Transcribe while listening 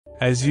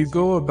As you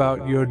go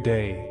about your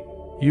day,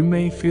 you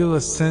may feel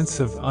a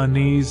sense of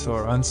unease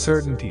or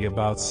uncertainty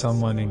about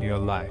someone in your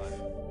life.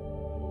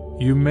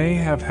 You may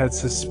have had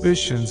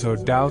suspicions or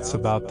doubts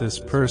about this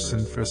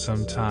person for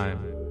some time,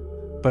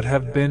 but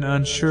have been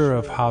unsure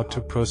of how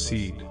to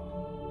proceed.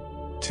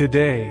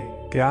 Today,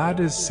 God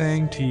is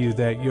saying to you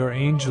that your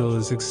angel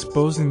is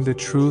exposing the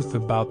truth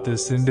about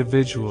this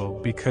individual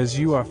because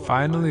you are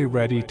finally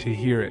ready to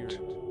hear it.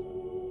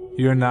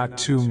 You're not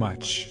too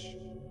much.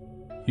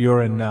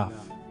 You're enough.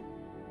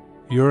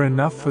 You're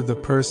enough for the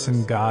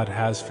person God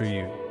has for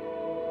you.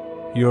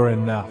 You're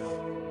enough.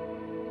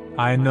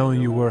 I know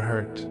you were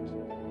hurt.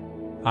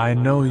 I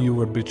know you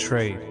were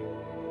betrayed.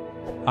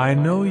 I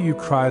know you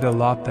cried a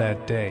lot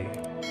that day,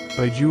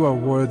 but you are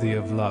worthy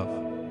of love.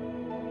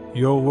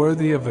 You're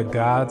worthy of a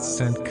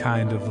God-sent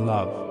kind of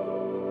love.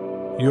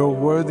 You're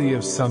worthy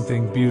of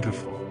something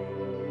beautiful.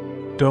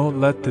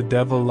 Don't let the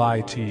devil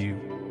lie to you.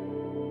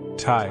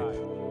 Type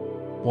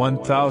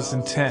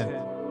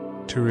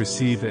 1010 to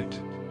receive it.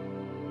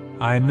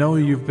 I know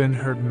you've been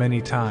hurt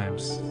many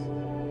times.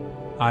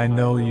 I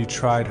know you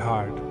tried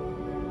hard.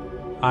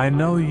 I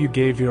know you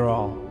gave your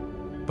all,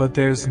 but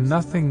there's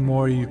nothing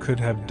more you could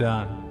have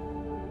done.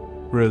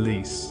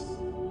 Release.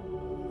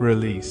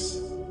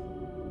 Release.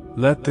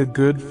 Let the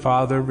good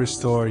Father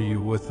restore you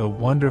with a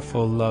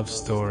wonderful love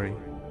story.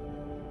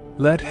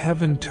 Let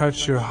heaven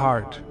touch your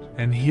heart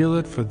and heal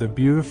it for the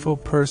beautiful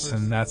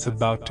person that's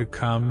about to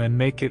come and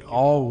make it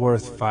all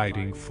worth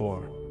fighting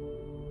for.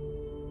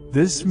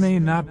 This may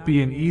not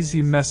be an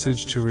easy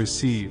message to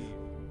receive,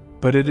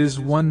 but it is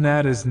one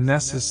that is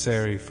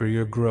necessary for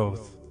your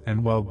growth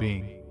and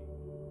well-being.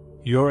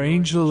 Your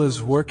angel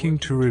is working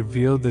to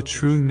reveal the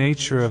true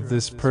nature of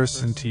this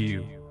person to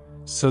you,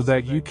 so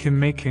that you can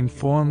make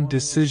informed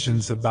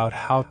decisions about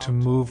how to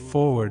move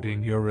forward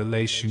in your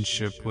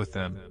relationship with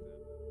them.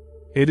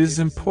 It is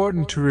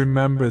important to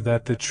remember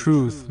that the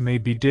truth may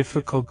be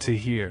difficult to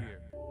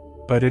hear,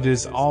 but it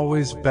is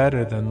always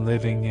better than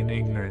living in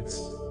ignorance.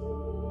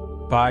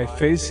 By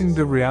facing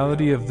the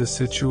reality of the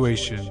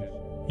situation,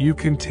 you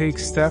can take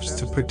steps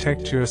to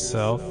protect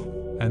yourself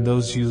and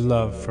those you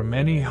love from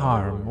any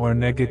harm or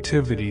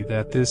negativity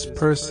that this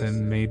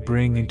person may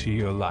bring into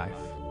your life.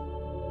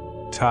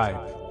 Type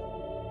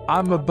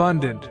I'm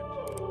abundant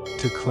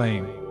to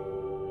claim.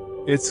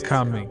 It's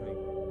coming.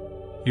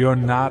 You're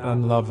not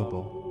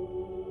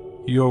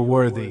unlovable. You're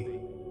worthy.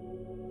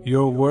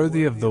 You're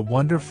worthy of the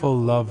wonderful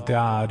love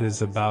God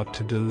is about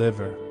to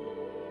deliver.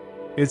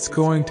 It's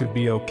going to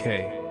be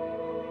okay.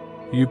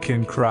 You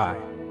can cry.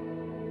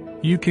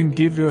 You can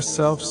give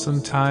yourself some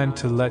time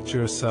to let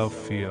yourself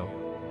feel.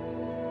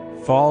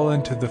 Fall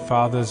into the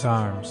Father's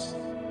arms,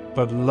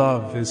 but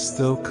love is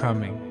still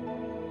coming.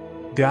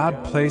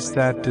 God placed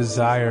that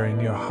desire in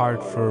your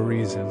heart for a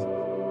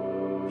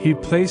reason. He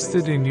placed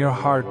it in your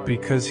heart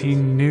because He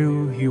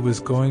knew He was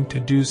going to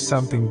do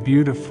something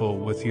beautiful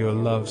with your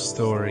love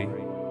story.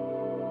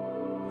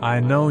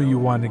 I know you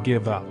want to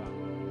give up.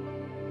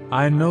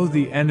 I know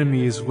the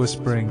enemy is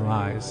whispering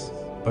lies,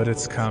 but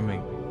it's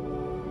coming.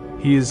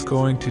 He is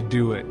going to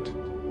do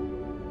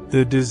it.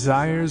 The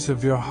desires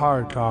of your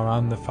heart are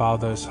on the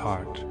Father's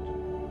heart.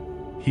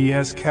 He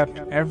has kept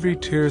every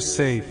tear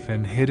safe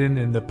and hidden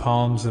in the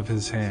palms of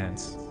His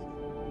hands.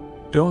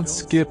 Don't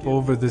skip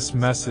over this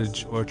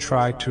message or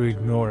try to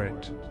ignore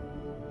it.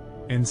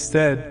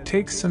 Instead,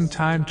 take some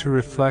time to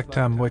reflect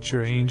on what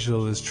your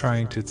angel is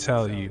trying to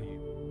tell you.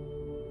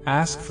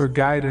 Ask for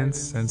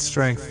guidance and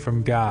strength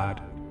from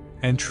God,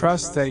 and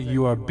trust that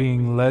you are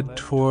being led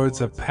towards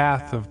a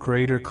path of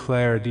greater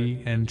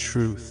clarity and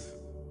truth.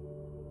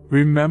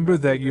 Remember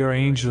that your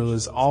angel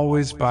is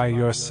always by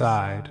your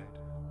side,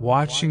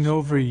 watching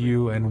over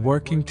you and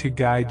working to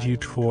guide you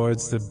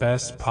towards the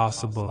best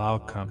possible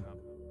outcome.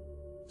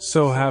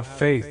 So have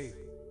faith,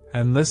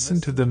 and listen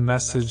to the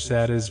message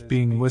that is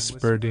being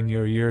whispered in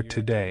your ear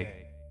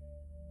today.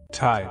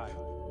 Type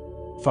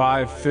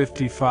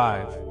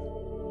 555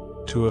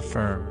 to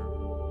affirm.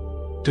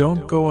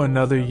 Don't go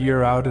another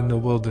year out in the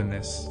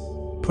wilderness,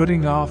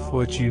 putting off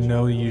what you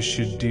know you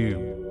should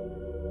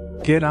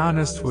do. Get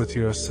honest with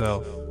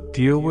yourself,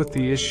 deal with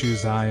the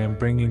issues I am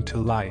bringing to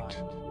light.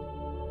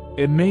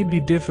 It may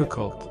be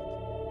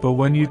difficult, but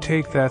when you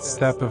take that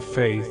step of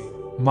faith,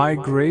 my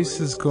grace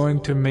is going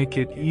to make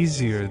it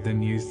easier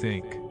than you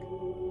think.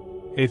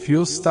 If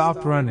you'll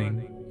stop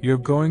running, you're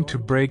going to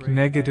break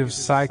negative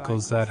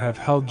cycles that have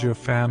held your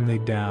family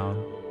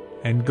down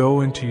and go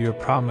into your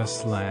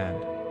promised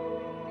land.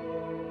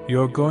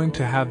 You're going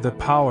to have the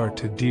power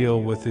to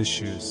deal with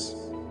issues.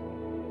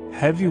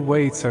 Heavy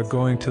weights are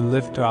going to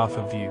lift off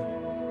of you.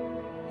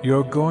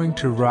 You're going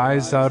to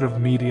rise out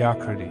of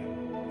mediocrity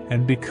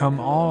and become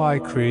all I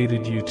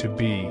created you to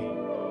be.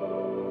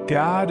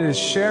 God is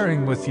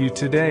sharing with you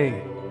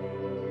today.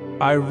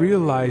 I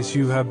realize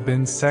you have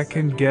been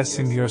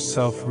second-guessing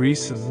yourself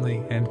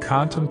recently and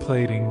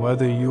contemplating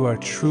whether you are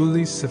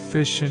truly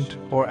sufficient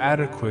or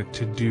adequate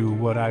to do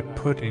what I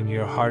put in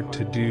your heart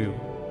to do.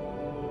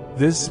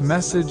 This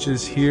message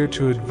is here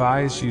to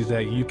advise you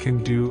that you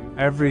can do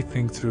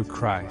everything through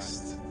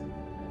Christ.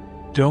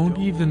 Don't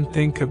even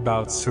think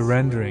about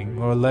surrendering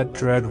or let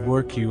dread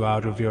work you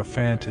out of your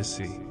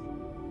fantasy.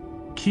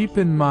 Keep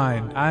in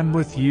mind, I'm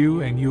with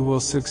you and you will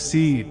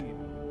succeed.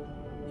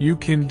 You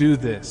can do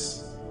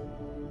this.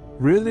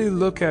 Really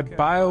look at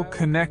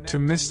connect to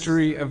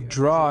mystery of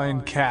draw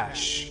in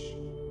cash.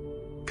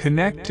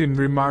 Connect in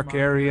remark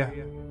area.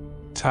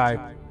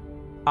 Type,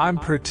 I'm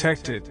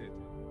protected,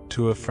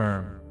 to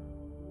affirm.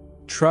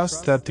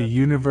 Trust that the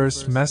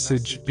universe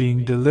message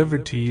being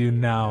delivered to you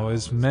now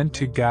is meant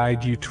to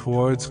guide you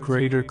towards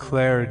greater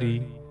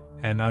clarity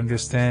and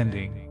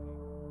understanding.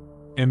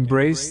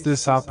 Embrace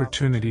this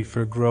opportunity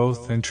for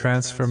growth and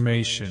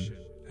transformation,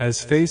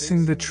 as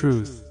facing the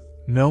truth,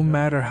 no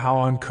matter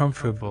how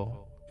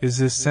uncomfortable,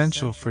 is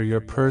essential for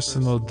your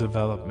personal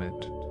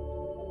development.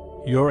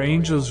 Your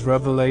angel's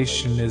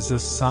revelation is a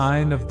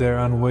sign of their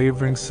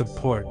unwavering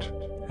support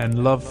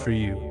and love for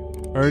you,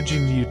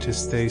 urging you to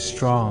stay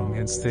strong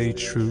and stay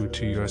true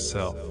to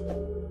yourself.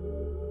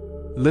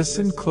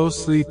 Listen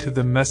closely to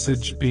the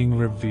message being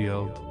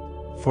revealed,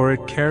 for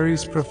it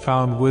carries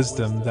profound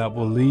wisdom that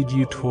will lead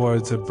you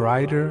towards a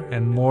brighter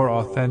and more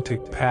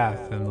authentic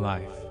path in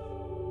life.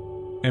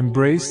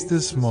 Embrace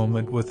this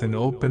moment with an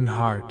open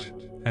heart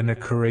and a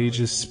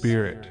courageous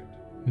spirit,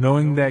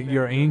 knowing that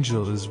your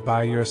angel is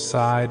by your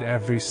side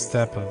every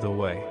step of the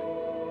way.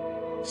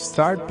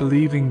 Start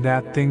believing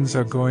that things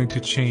are going to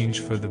change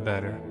for the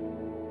better.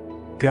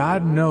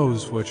 God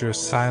knows what your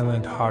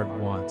silent heart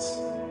wants,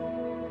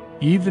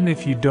 even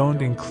if you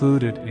don't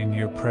include it in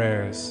your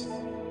prayers.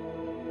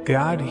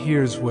 God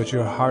hears what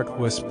your heart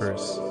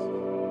whispers.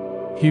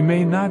 He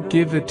may not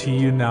give it to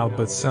you now,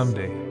 but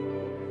someday,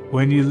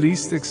 when you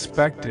least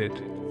expect it,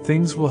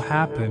 things will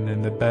happen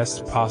in the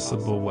best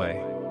possible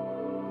way.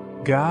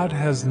 God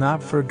has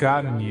not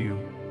forgotten you.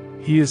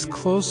 He is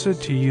closer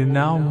to you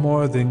now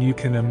more than you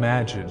can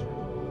imagine,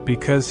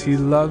 because He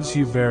loves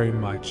you very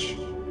much,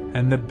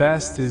 and the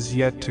best is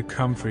yet to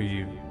come for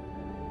you.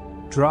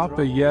 Drop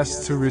a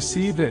yes to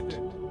receive it.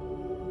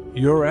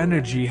 Your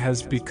energy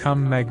has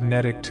become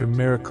magnetic to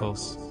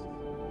miracles.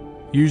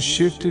 You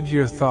shifted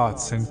your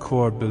thoughts and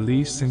core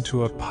beliefs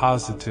into a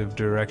positive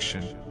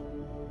direction.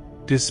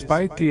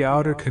 Despite the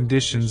outer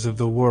conditions of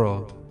the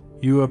world,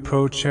 you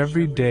approach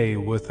every day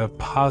with a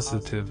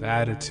positive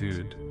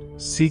attitude,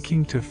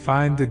 seeking to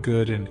find the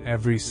good in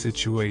every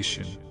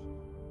situation.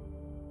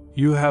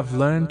 You have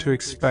learned to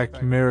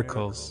expect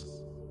miracles.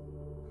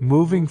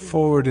 Moving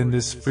forward in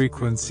this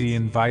frequency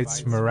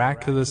invites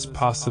miraculous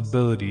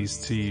possibilities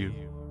to you.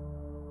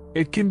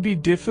 It can be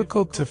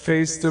difficult to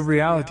face the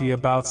reality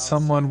about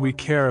someone we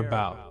care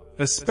about,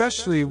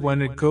 especially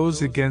when it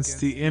goes against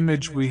the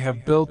image we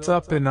have built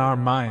up in our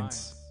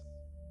minds.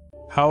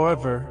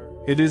 However,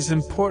 it is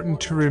important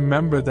to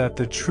remember that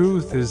the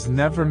truth is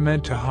never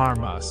meant to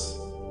harm us,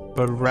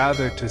 but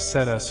rather to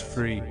set us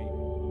free.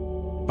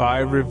 By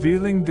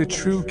revealing the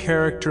true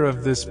character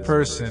of this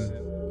person,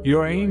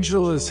 your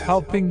angel is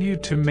helping you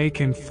to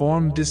make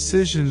informed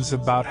decisions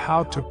about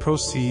how to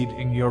proceed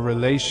in your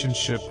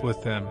relationship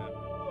with them.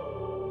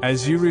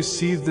 As you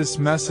receive this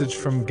message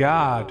from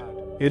God,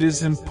 it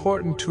is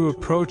important to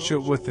approach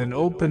it with an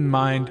open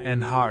mind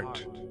and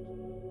heart.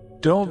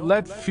 Don't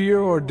let fear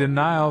or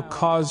denial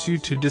cause you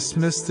to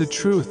dismiss the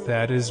truth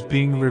that is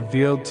being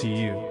revealed to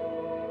you.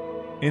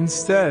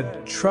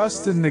 Instead,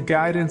 trust in the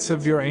guidance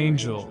of your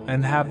angel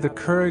and have the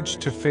courage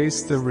to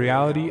face the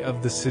reality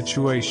of the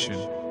situation.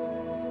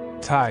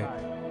 Type,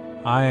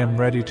 I am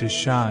ready to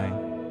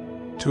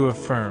shine, to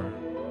affirm.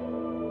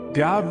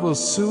 God will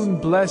soon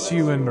bless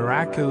you in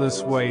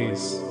miraculous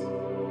ways.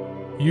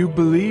 You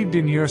believed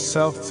in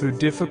yourself through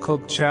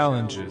difficult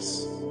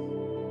challenges.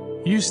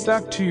 You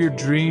stuck to your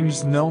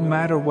dreams no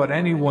matter what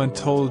anyone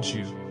told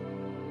you.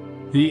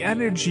 The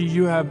energy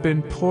you have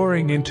been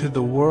pouring into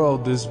the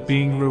world is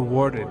being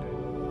rewarded.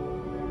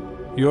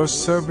 Your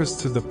service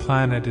to the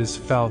planet is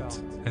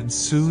felt, and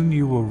soon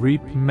you will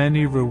reap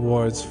many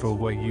rewards for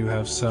what you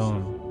have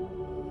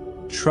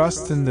sown.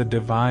 Trust in the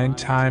divine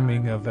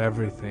timing of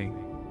everything.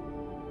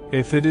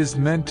 If it is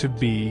meant to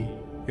be,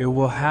 it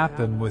will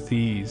happen with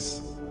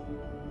ease.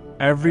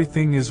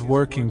 Everything is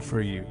working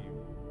for you.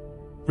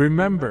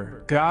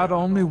 Remember, God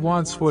only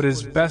wants what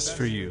is best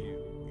for you,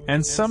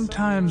 and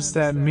sometimes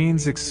that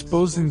means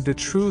exposing the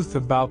truth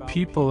about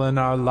people in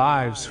our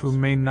lives who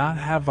may not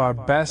have our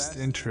best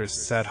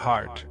interests at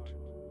heart.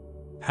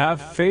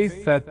 Have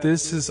faith that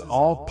this is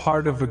all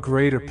part of a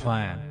greater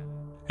plan,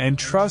 and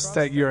trust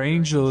that your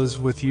angel is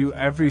with you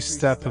every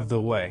step of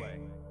the way.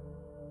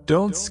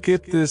 Don't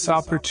skip this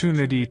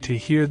opportunity to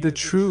hear the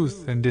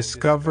truth and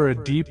discover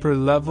a deeper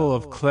level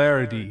of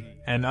clarity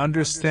and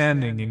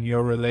understanding in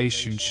your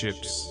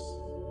relationships.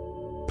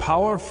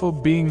 Powerful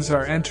beings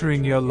are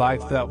entering your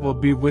life that will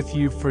be with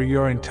you for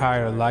your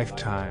entire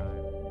lifetime.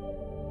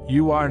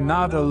 You are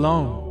not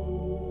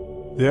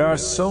alone. There are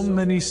so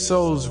many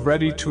souls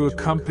ready to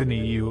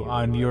accompany you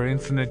on your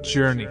infinite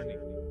journey.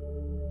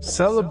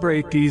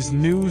 Celebrate these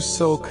new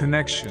soul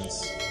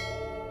connections.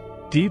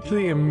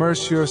 Deeply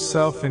immerse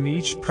yourself in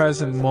each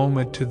present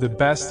moment to the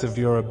best of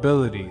your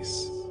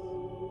abilities.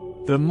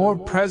 The more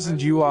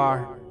present you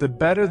are, the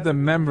better the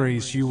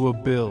memories you will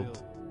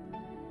build.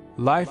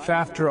 Life,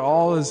 after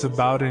all, is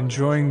about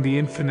enjoying the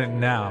infinite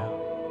now,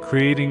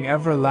 creating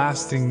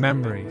everlasting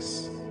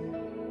memories.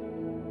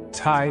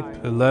 Type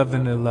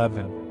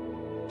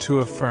 1111 to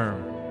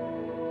affirm.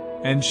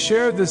 And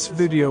share this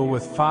video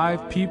with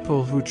 5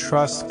 people who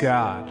trust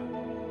God.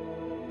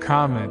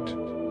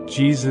 Comment,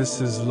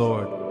 Jesus is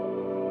Lord.